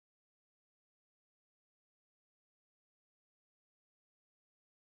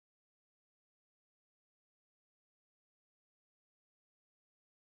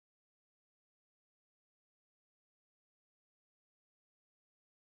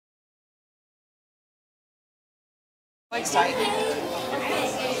Exciting.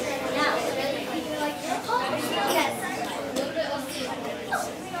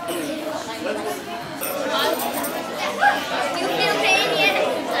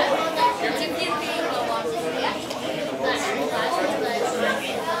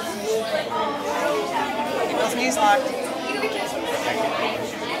 Keep those knees locked.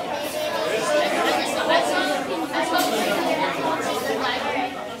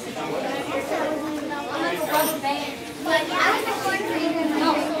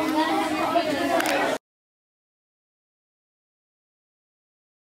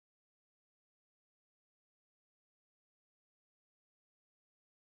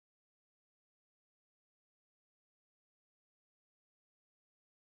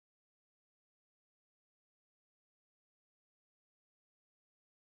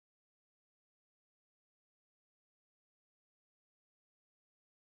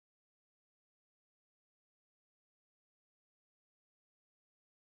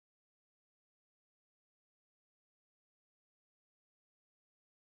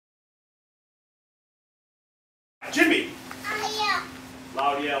 Jimmy!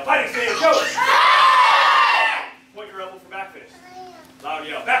 Loud yell. Fighting stance, go! Point your elbow for back fist. Loud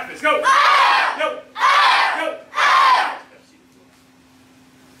yell. Back fist, go! Go! Go!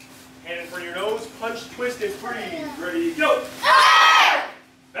 Hand in front of your nose. Punch, twist, and freeze. Ready, go!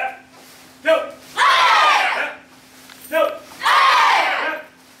 Back. Go! Back. Go! Back.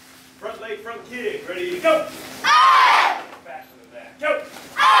 Front leg, front kick. Ready, go! Faster than that. Go!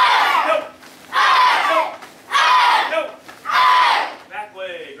 Go!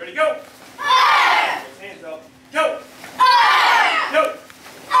 Ready, go! Those hands up. Go! Go!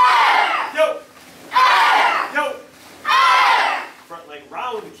 Go! Go! Front leg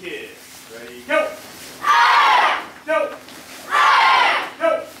round kick. Ready, go! Go!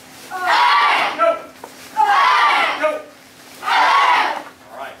 Go! Go! Go!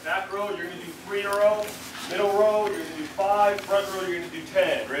 Alright, back row, you're going to do 3 in a row. Middle row, you're going to do 5. Front row, you're going to do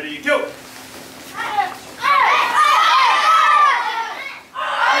 10. Ready, go!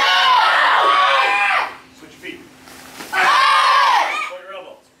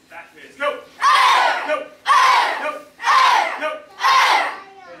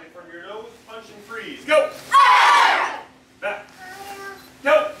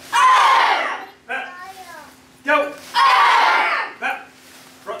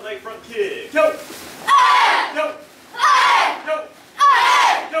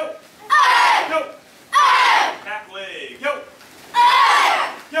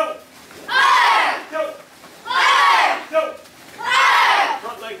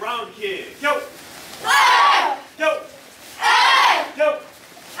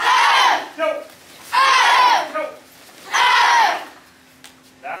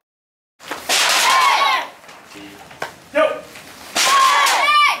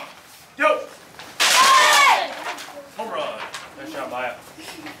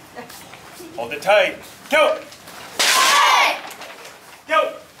 Hold it tight. Go!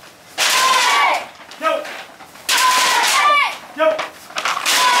 Go! Go! Go!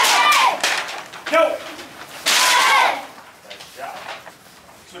 Go! Nice job.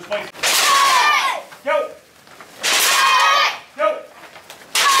 Switch places. Go! Go!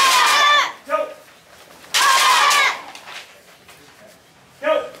 Go!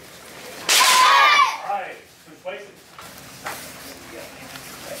 Go! All right. Switch places.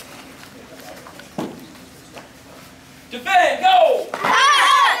 Defend, go!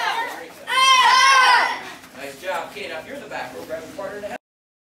 Nice job, kid. Now if you're in the back row, grab your partner in the head.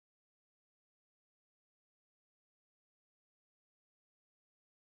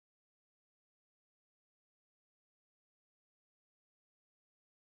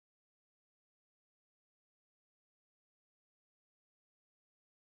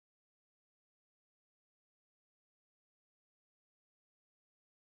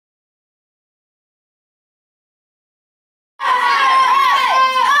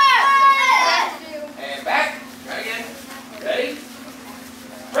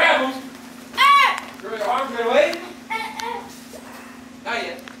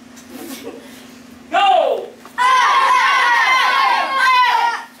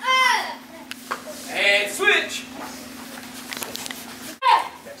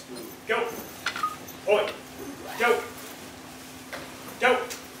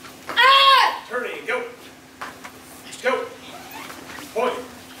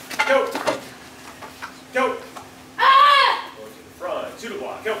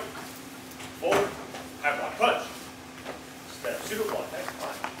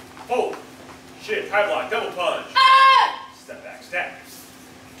 High block, double punch. Step back, step.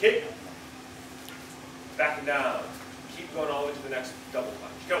 Kick. Back and down. Keep going all the way to the next double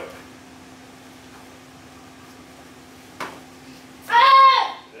punch. Go.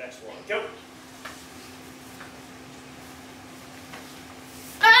 The next one. Go.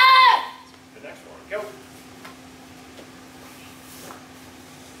 The next one. Go.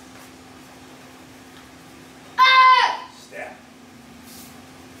 Step.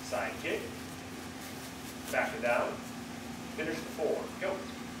 Side kick. Back and down. Finish the 4. Go.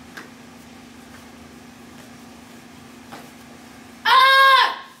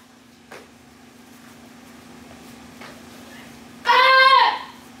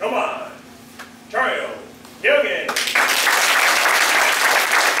 Come on. Chario. Yogi.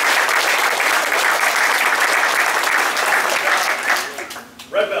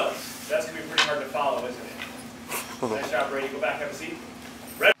 Red belts. That's going to be pretty hard to follow, isn't it? Nice job, Brady. Go back, have a seat.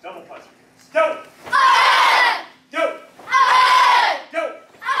 Red double punch. Go. Go. Go. Go.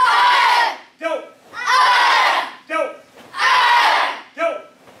 Go. Go.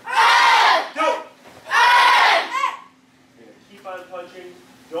 Go. You're going to keep on punching.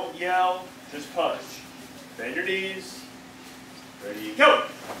 Don't yell. Just punch. Bend your knees. Ready, go.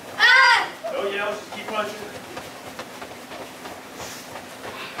 Don't yell. Just keep punching.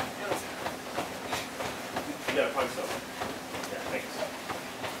 You got to punch something. Yeah, thanks.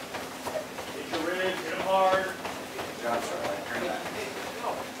 Hit your ribs. Hit them hard. Good job, sir. Turn back.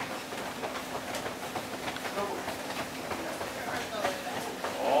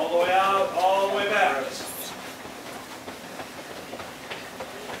 All the way out, all the way back.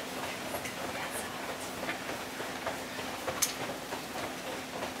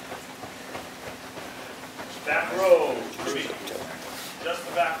 Back row, Ruby. Just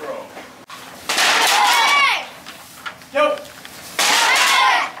the back row. Go!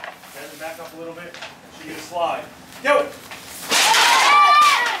 Hands back up a little bit. She can slide. Go!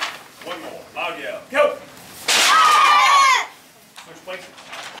 One more. Loud yell. Go! Switch places.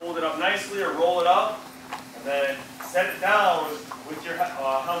 Hold it up nicely or roll it up, and then set it down with your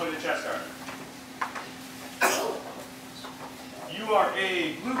helmet and chest guard. You are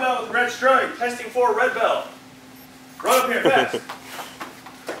a blue belt with red stripe, testing for red belt. Run up here fast.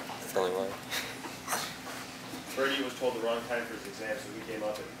 That's the only one. Brady was told the wrong time for his exam, so he came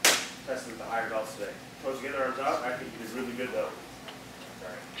up and tested with the higher belts today. Toes together, arms out. I think he did really good though.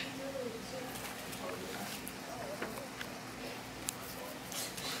 Sorry.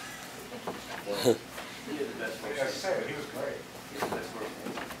 He did the best work. I say, he was great. He did the best work.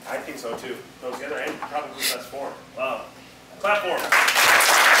 I think so too. Toes together and probably the best form. Wow. Clap for him.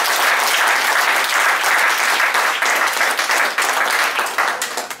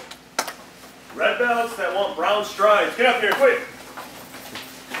 Red belts that want brown stripes. Get up here, quick.